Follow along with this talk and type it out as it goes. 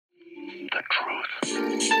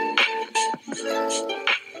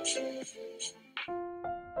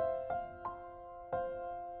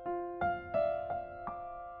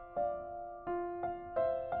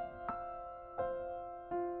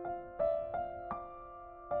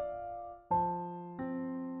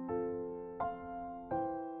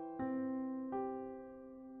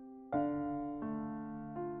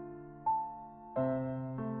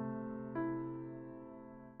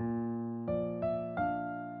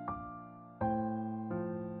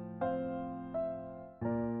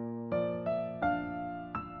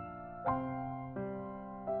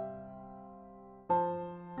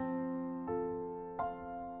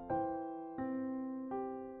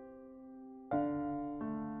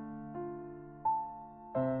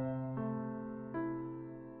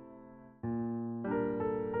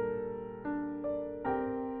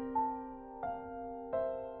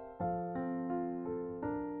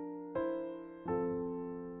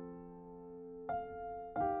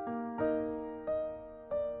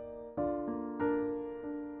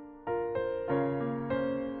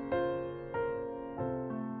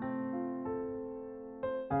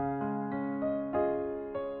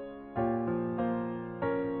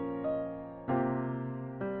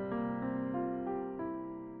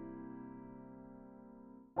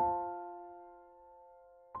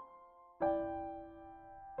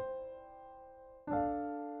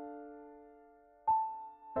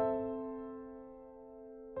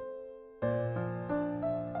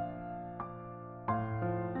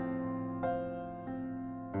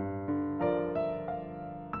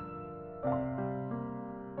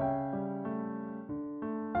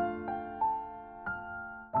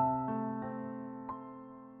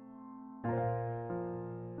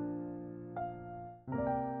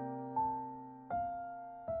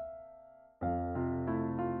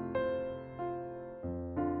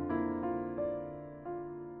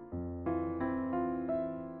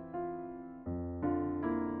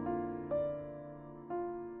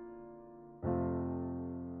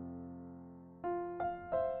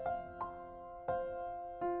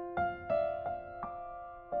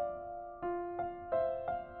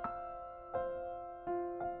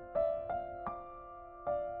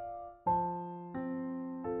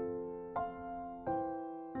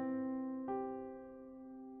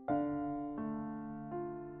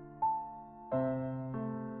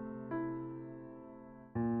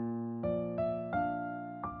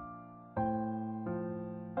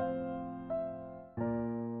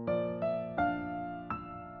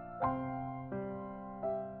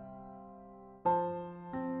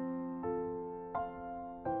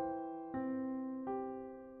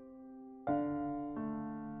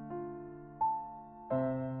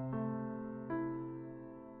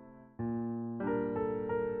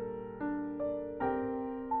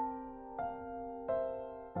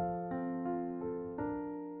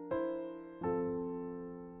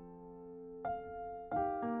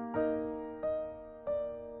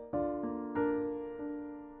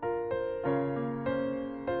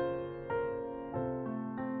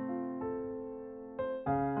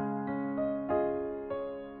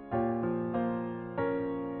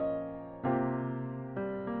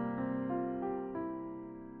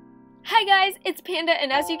Hi guys, it's Panda,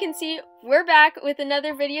 and as you can see, we're back with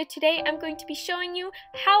another video. Today I'm going to be showing you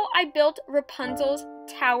how I built Rapunzel's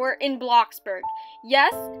Tower in Bloxburg.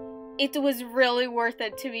 Yes, it was really worth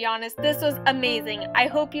it, to be honest. This was amazing. I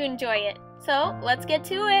hope you enjoy it. So, let's get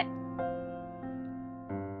to it.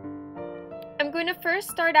 I'm going to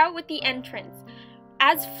first start out with the entrance.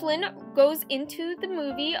 As Flynn goes into the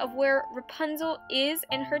movie of where Rapunzel is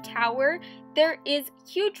in her tower, there is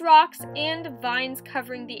huge rocks and vines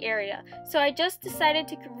covering the area. So I just decided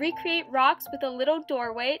to recreate rocks with a little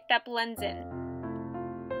doorway that blends in.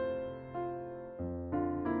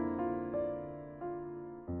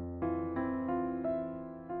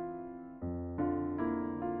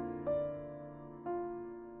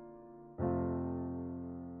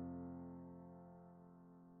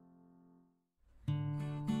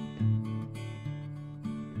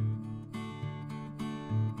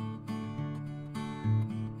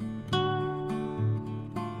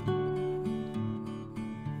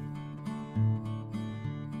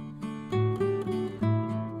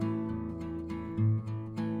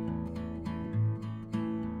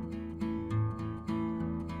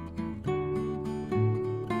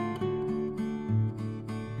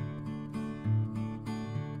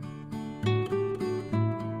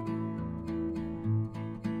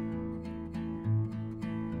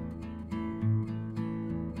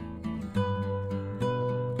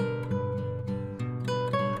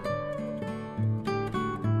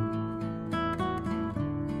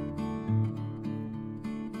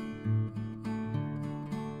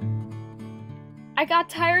 I got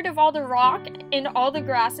tired of all the rock and all the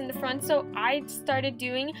grass in the front, so I started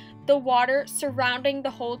doing the water surrounding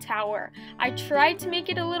the whole tower. I tried to make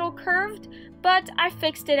it a little curved, but I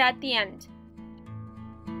fixed it at the end.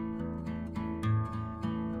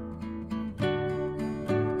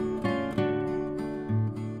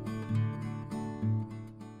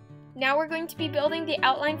 Now we're going to be building the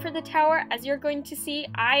outline for the tower. As you're going to see,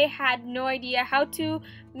 I had no idea how to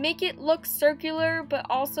make it look circular, but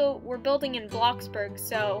also we're building in BLOXBURG,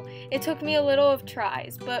 so it took me a little of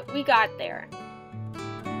tries, but we got there.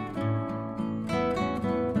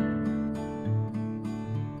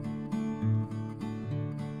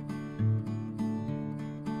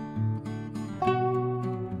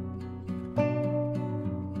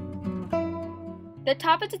 The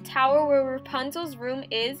top of the tower where Rapunzel's room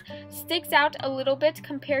is sticks out a little bit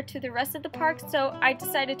compared to the rest of the park, so I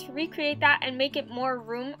decided to recreate that and make it more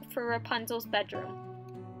room for Rapunzel's bedroom.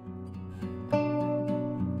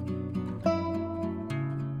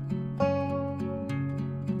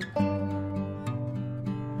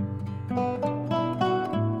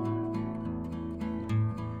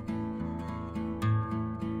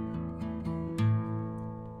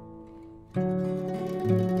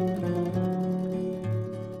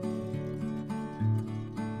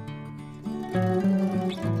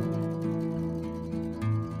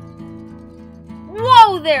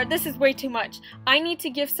 Whoa there! This is way too much. I need to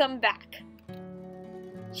give some back.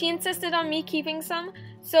 She insisted on me keeping some,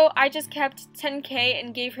 so I just kept 10K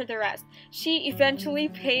and gave her the rest. She eventually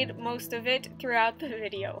paid most of it throughout the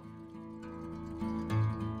video.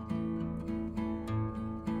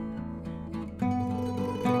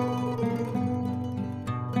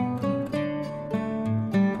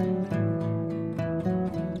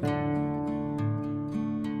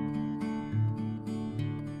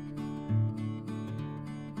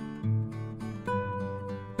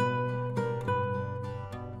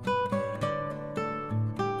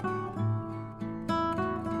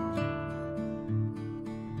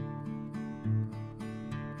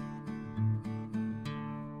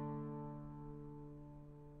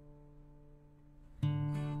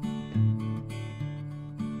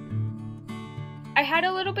 I had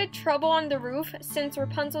a little bit trouble on the roof since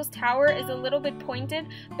Rapunzel's tower is a little bit pointed,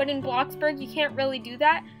 but in BLOXBURG you can't really do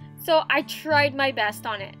that, so I tried my best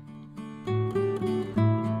on it.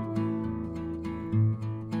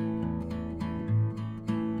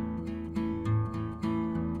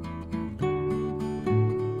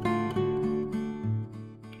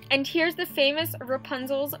 And here's the famous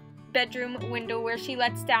Rapunzel's bedroom window where she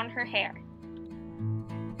lets down her hair.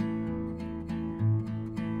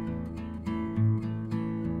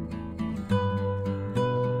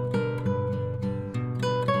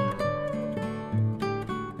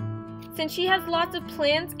 Since she has lots of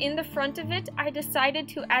plants in the front of it, I decided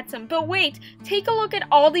to add some. But wait, take a look at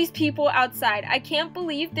all these people outside. I can't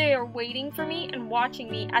believe they are waiting for me and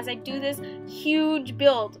watching me as I do this huge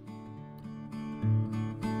build.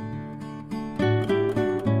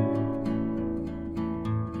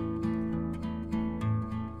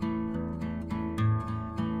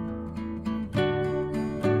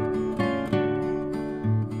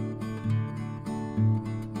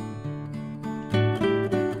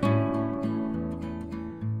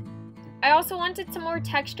 I also wanted some more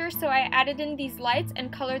texture, so I added in these lights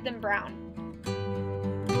and colored them brown.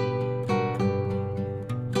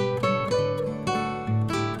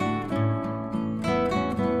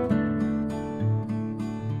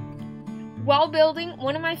 While building,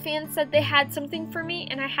 one of my fans said they had something for me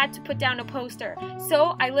and I had to put down a poster.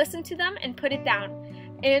 So I listened to them and put it down.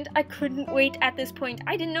 And I couldn't wait at this point.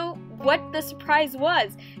 I didn't know what the surprise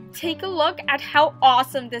was. Take a look at how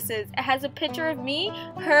awesome this is. It has a picture of me,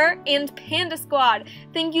 her, and Panda Squad.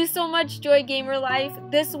 Thank you so much, Joy Gamer Life.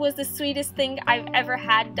 This was the sweetest thing I've ever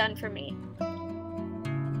had done for me.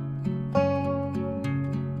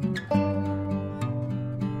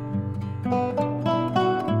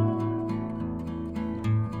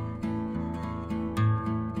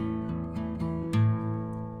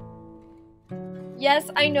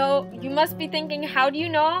 Yes, I know, you must be thinking, how do you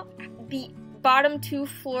know the bottom two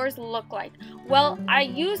floors look like? Well, I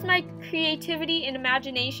used my creativity and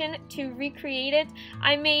imagination to recreate it.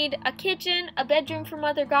 I made a kitchen, a bedroom for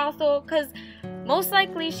Mother Gothel, because most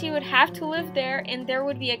likely she would have to live there and there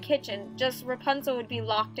would be a kitchen. Just Rapunzel would be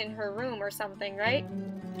locked in her room or something, right?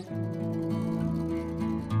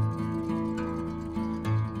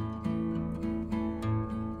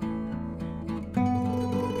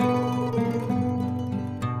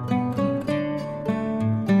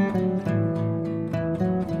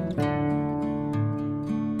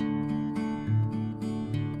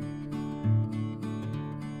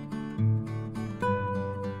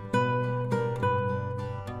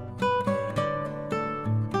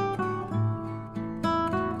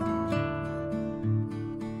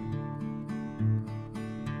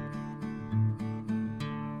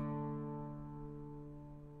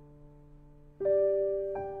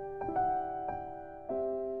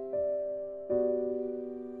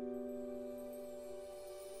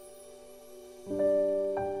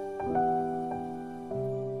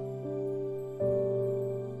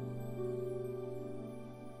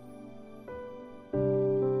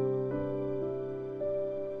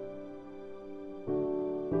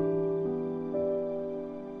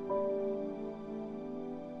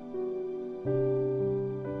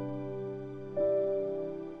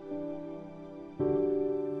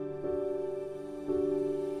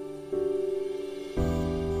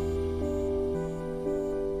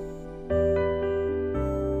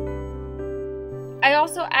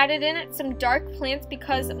 also added in some dark plants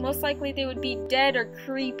because most likely they would be dead or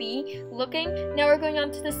creepy looking. Now we're going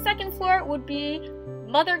on to the second floor, would be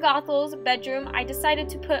Mother Gothel's bedroom. I decided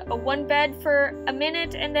to put a one bed for a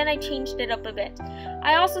minute and then I changed it up a bit.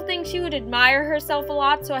 I also think she would admire herself a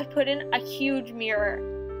lot, so I put in a huge mirror.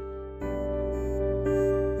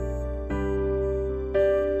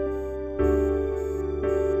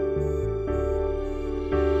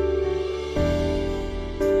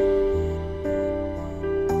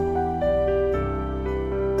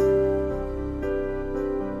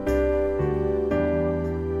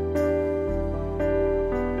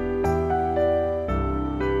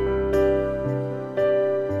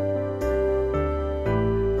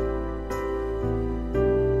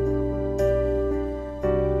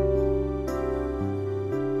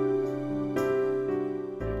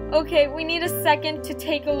 Okay, we need a second to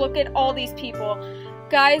take a look at all these people.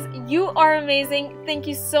 Guys, you are amazing. Thank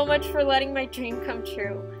you so much for letting my dream come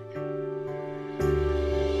true.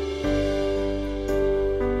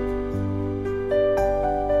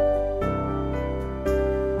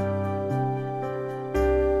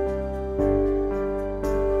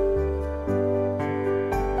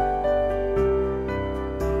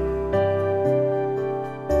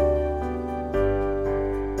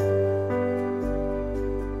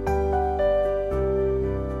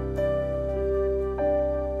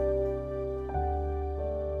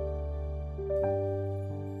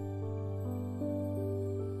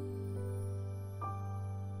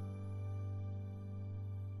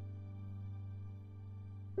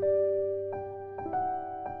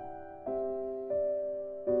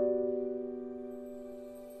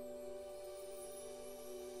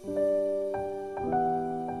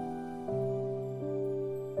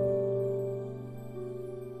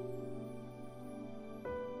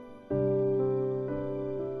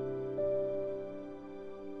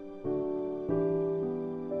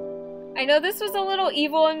 I know this was a little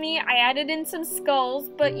evil in me, I added in some skulls,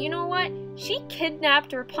 but you know what? She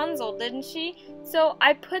kidnapped Rapunzel, didn't she? So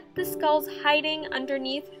I put the skulls hiding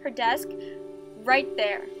underneath her desk right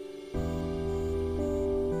there.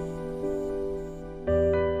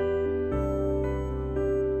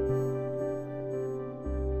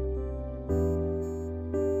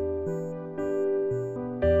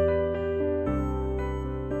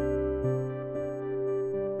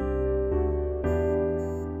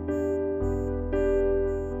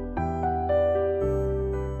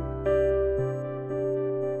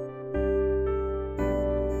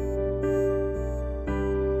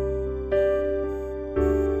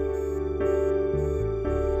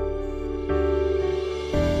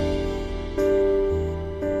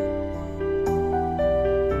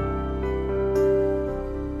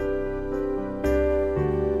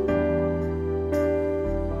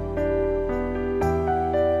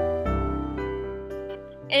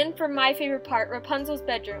 And for my favorite part, Rapunzel's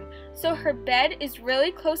bedroom. So her bed is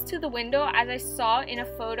really close to the window, as I saw in a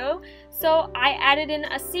photo. So I added in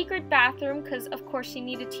a secret bathroom because of course she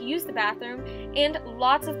needed to use the bathroom, and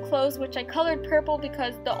lots of clothes which I colored purple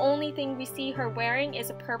because the only thing we see her wearing is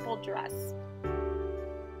a purple dress.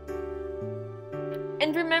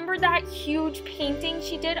 And remember that huge painting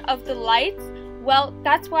she did of the lights? Well,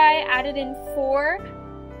 that's why I added in 4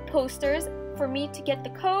 posters for me to get the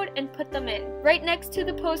code and put them in. Right next to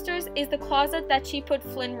the posters is the closet that she put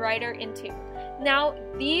Flynn Rider into. Now,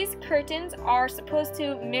 these curtains are supposed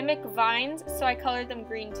to mimic vines, so I colored them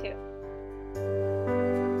green too.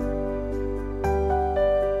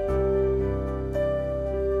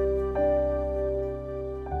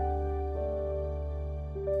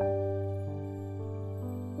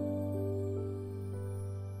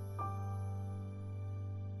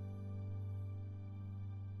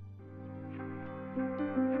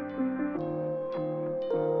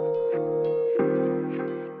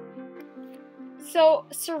 So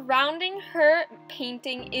surrounding her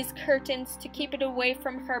painting is curtains to keep it away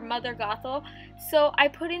from her Mother Gothel. So I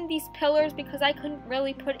put in these pillars because I couldn't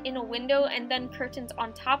really put in a window and then curtains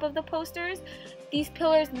on top of the posters. These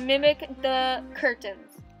pillars mimic the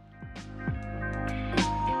curtains.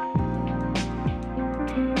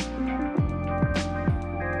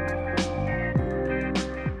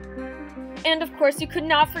 And of course you could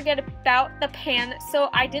not forget about the pan, so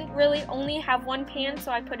I didn't really only have one pan,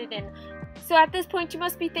 so I put it in. So at this point you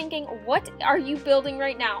must be thinking, what are you building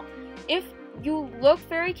right now? If you look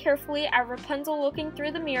very carefully at Rapunzel looking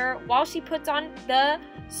through the mirror while she puts on the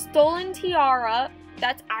stolen tiara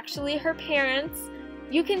that's actually her parents',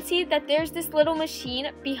 you can see that there's this little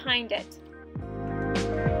machine behind it.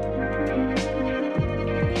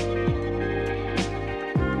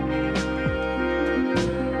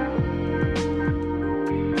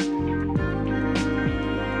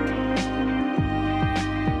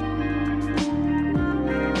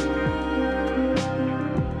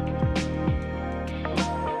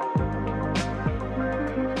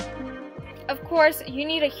 course, you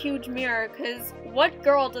need a huge mirror, because what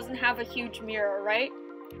girl doesn't have a huge mirror, right?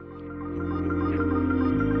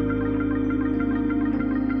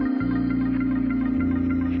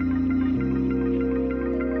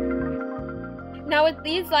 Now with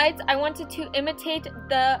these lights, I wanted to imitate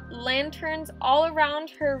the lanterns all around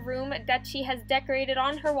her room that she has decorated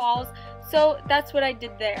on her walls, so that's what I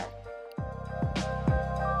did there.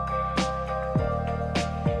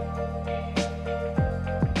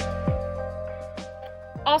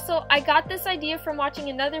 Also, I got this idea from watching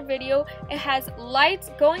another video. It has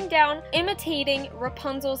lights going down imitating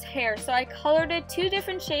Rapunzel's hair. So I colored it 2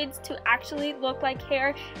 different shades to actually look like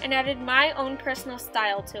hair and added my own personal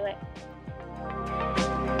style to it.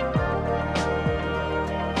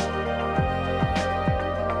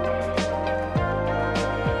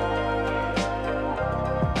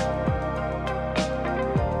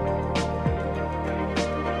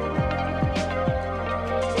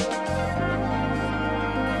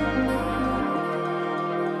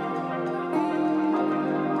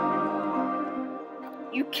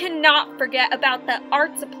 You cannot forget about the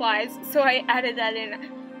art supplies, so I added that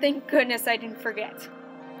in. Thank goodness I didn't forget.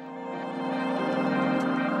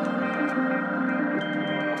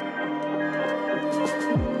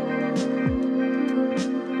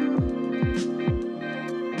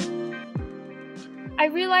 I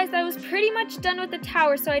realized I was pretty much done with the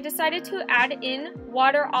tower, so I decided to add in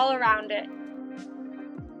water all around it.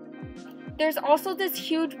 There's also this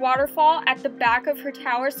huge waterfall at the back of her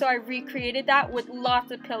tower, so I recreated that with lots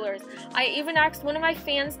of pillars. I even asked one of my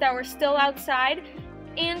fans that were still outside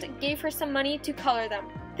and gave her some money to color them.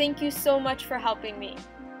 Thank you so much for helping me.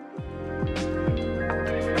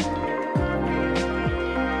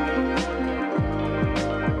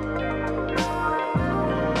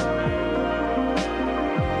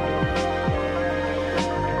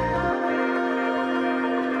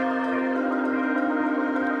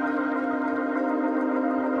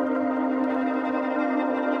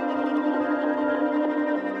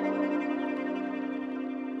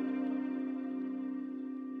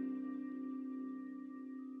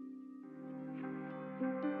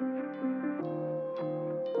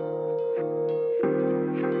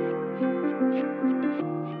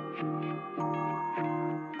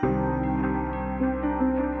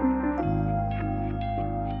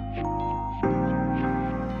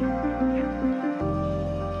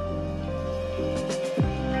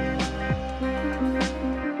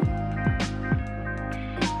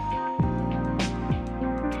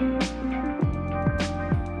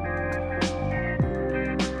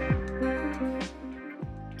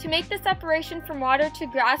 To make the separation from water to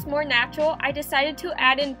grass more natural, I decided to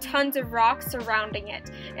add in tons of rocks surrounding it.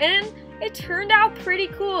 And it turned out pretty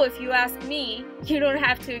cool if you ask me. You don't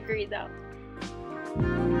have to agree though.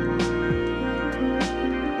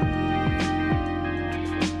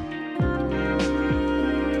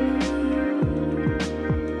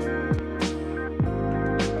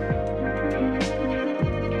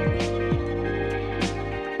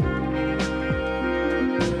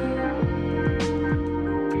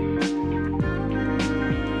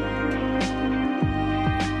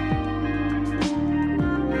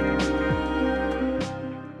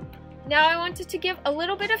 Now I wanted to give a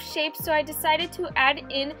little bit of shape, so I decided to add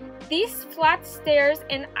in these flat stairs,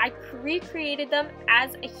 and I recreated them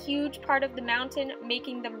as a huge part of the mountain,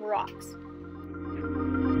 making them rocks.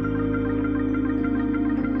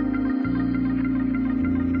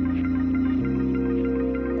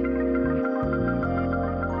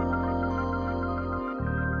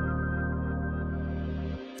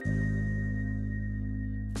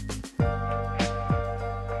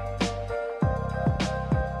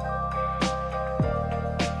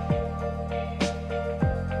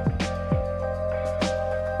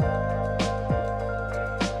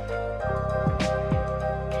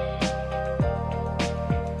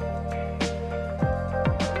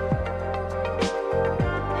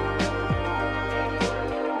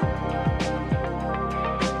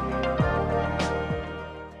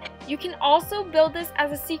 You can also build this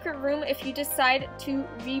as a secret room if you decide to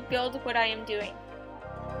rebuild what I am doing.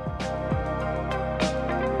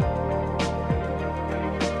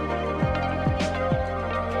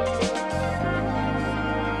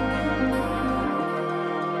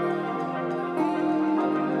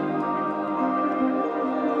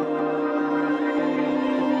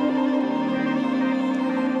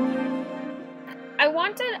 I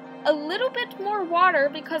wanted a little bit more water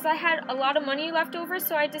because I had a lot of money left over,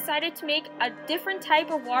 so I decided to make a different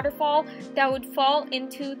type of waterfall that would fall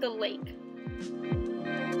into the lake.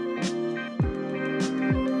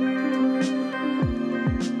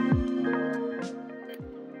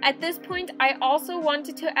 At this point, I also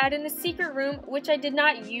wanted to add in a secret room, which I did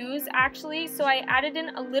not use actually, so I added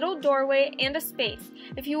in a little doorway and a space.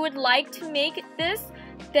 If you would like to make this,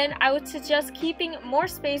 then I would suggest keeping more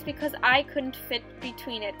space because I couldn't fit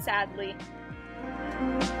between it, sadly.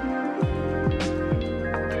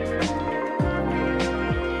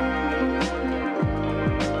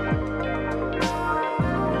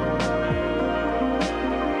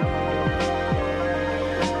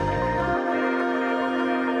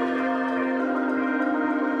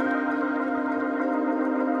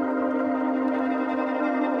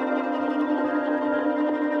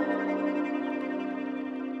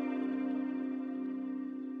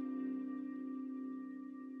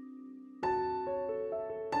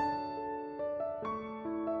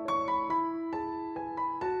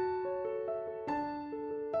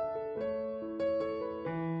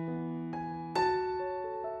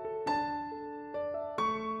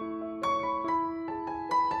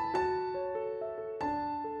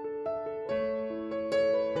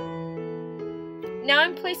 Now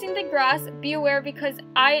I'm placing the grass. Be aware because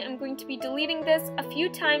I am going to be deleting this a few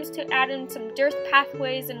times to add in some dirt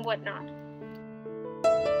pathways and whatnot.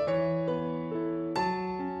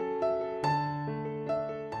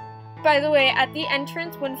 By the way, at the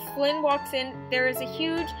entrance when Flynn walks in, there is a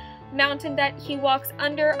huge mountain that he walks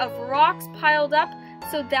under of rocks piled up,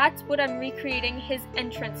 so that's what I'm recreating his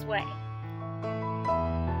entranceway.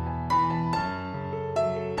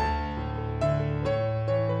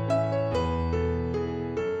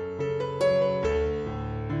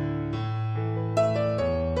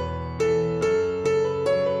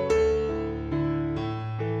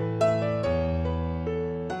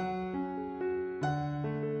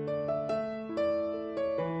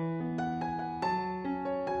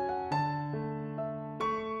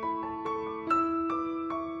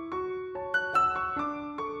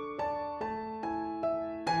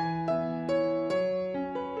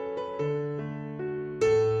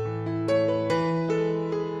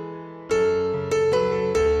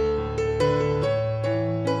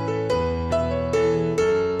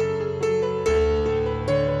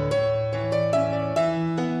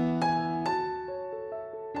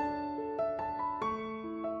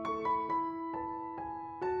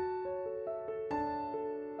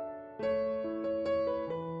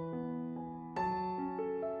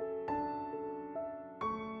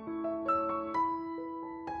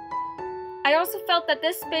 I also felt that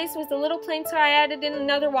this space was a little plain, so I added in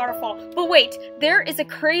another waterfall. But wait, there is a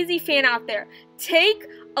crazy fan out there. Take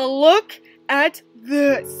a look at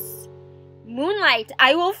this. Moonlight,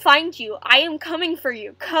 I will find you. I am coming for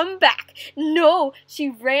you. Come back. No, she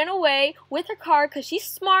ran away with her car because she's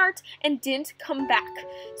smart and didn't come back.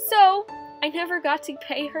 So, I never got to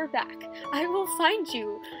pay her back. I will find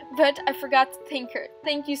you. But I forgot to thank her.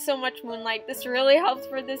 Thank you so much, Moonlight. This really helps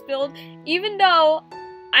for this build, even though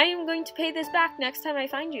I am going to pay this back next time I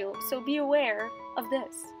find you, so be aware of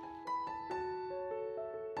this.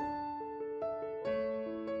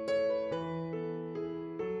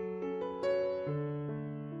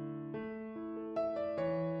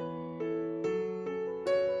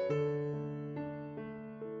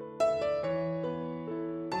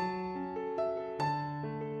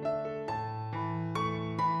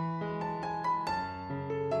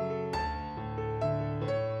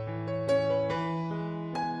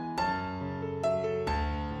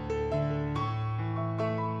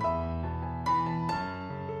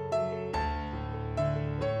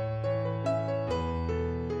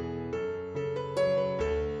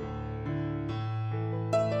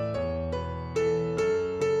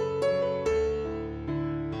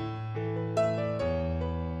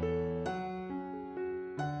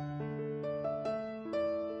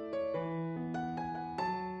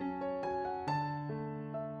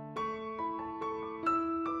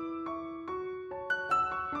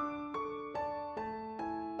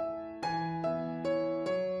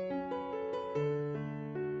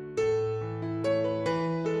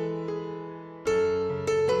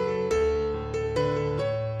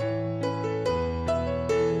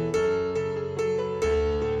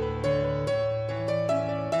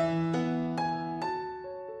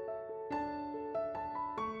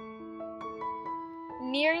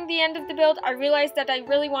 Nearing the end of the build, I realized that I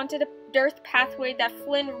really wanted a dirt pathway that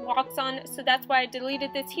Flynn walks on, so that's why I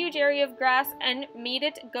deleted this huge area of grass and made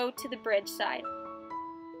it go to the bridge side.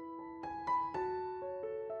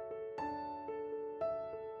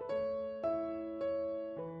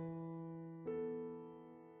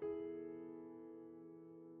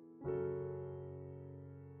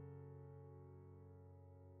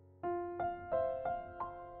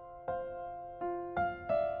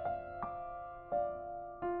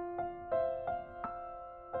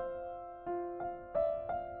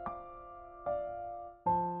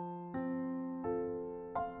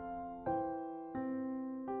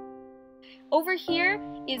 Over here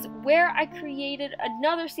is where I created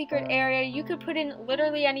another secret area. You could put in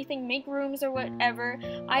literally anything, make rooms or whatever.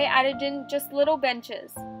 I added in just little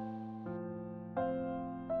benches.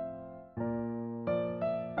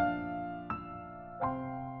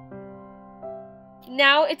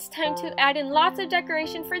 Now it's time to add in lots of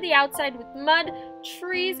decoration for the outside with mud,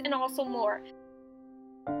 trees, and also more.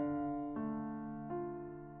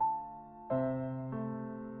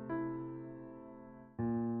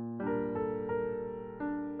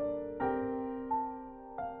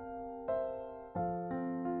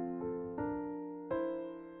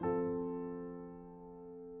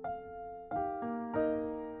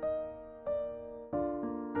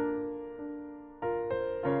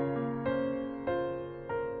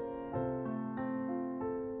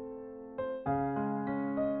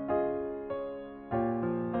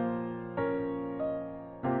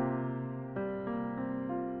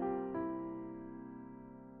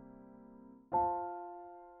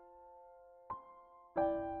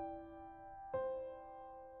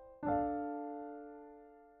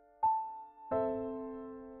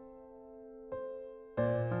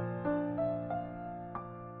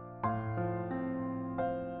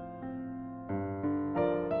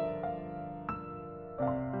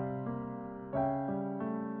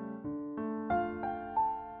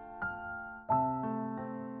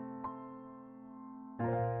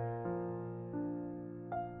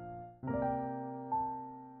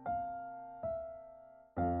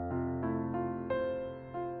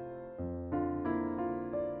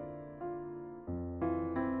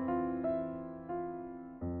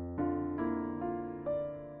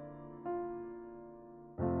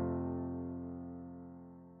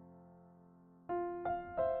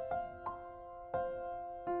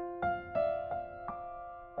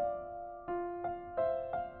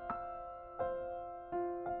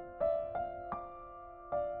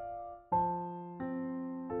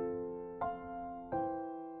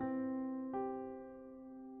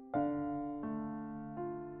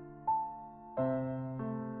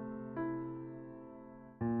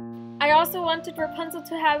 I also wanted Rapunzel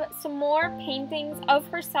to have some more paintings of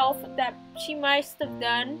herself that she must have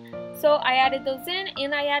done, so I added those in,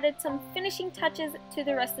 and I added some finishing touches to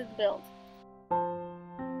the rest of the build.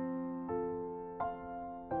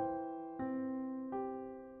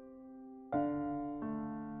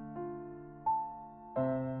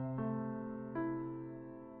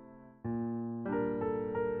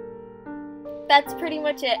 That's pretty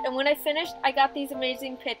much it, and when I finished, I got these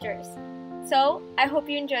amazing pictures. So, I hope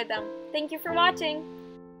you enjoyed them. Thank you for watching!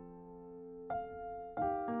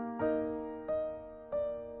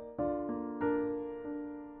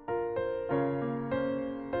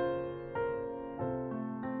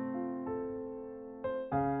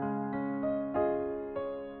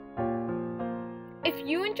 If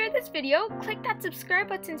you enjoyed this video, click that subscribe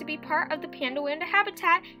button to be part of the Panda Wanda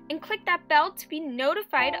habitat and click that bell to be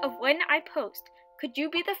notified of when I post. Could you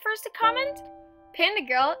be the first to comment?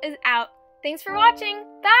 PandaGirl is out. Thanks for watching.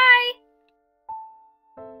 Bye!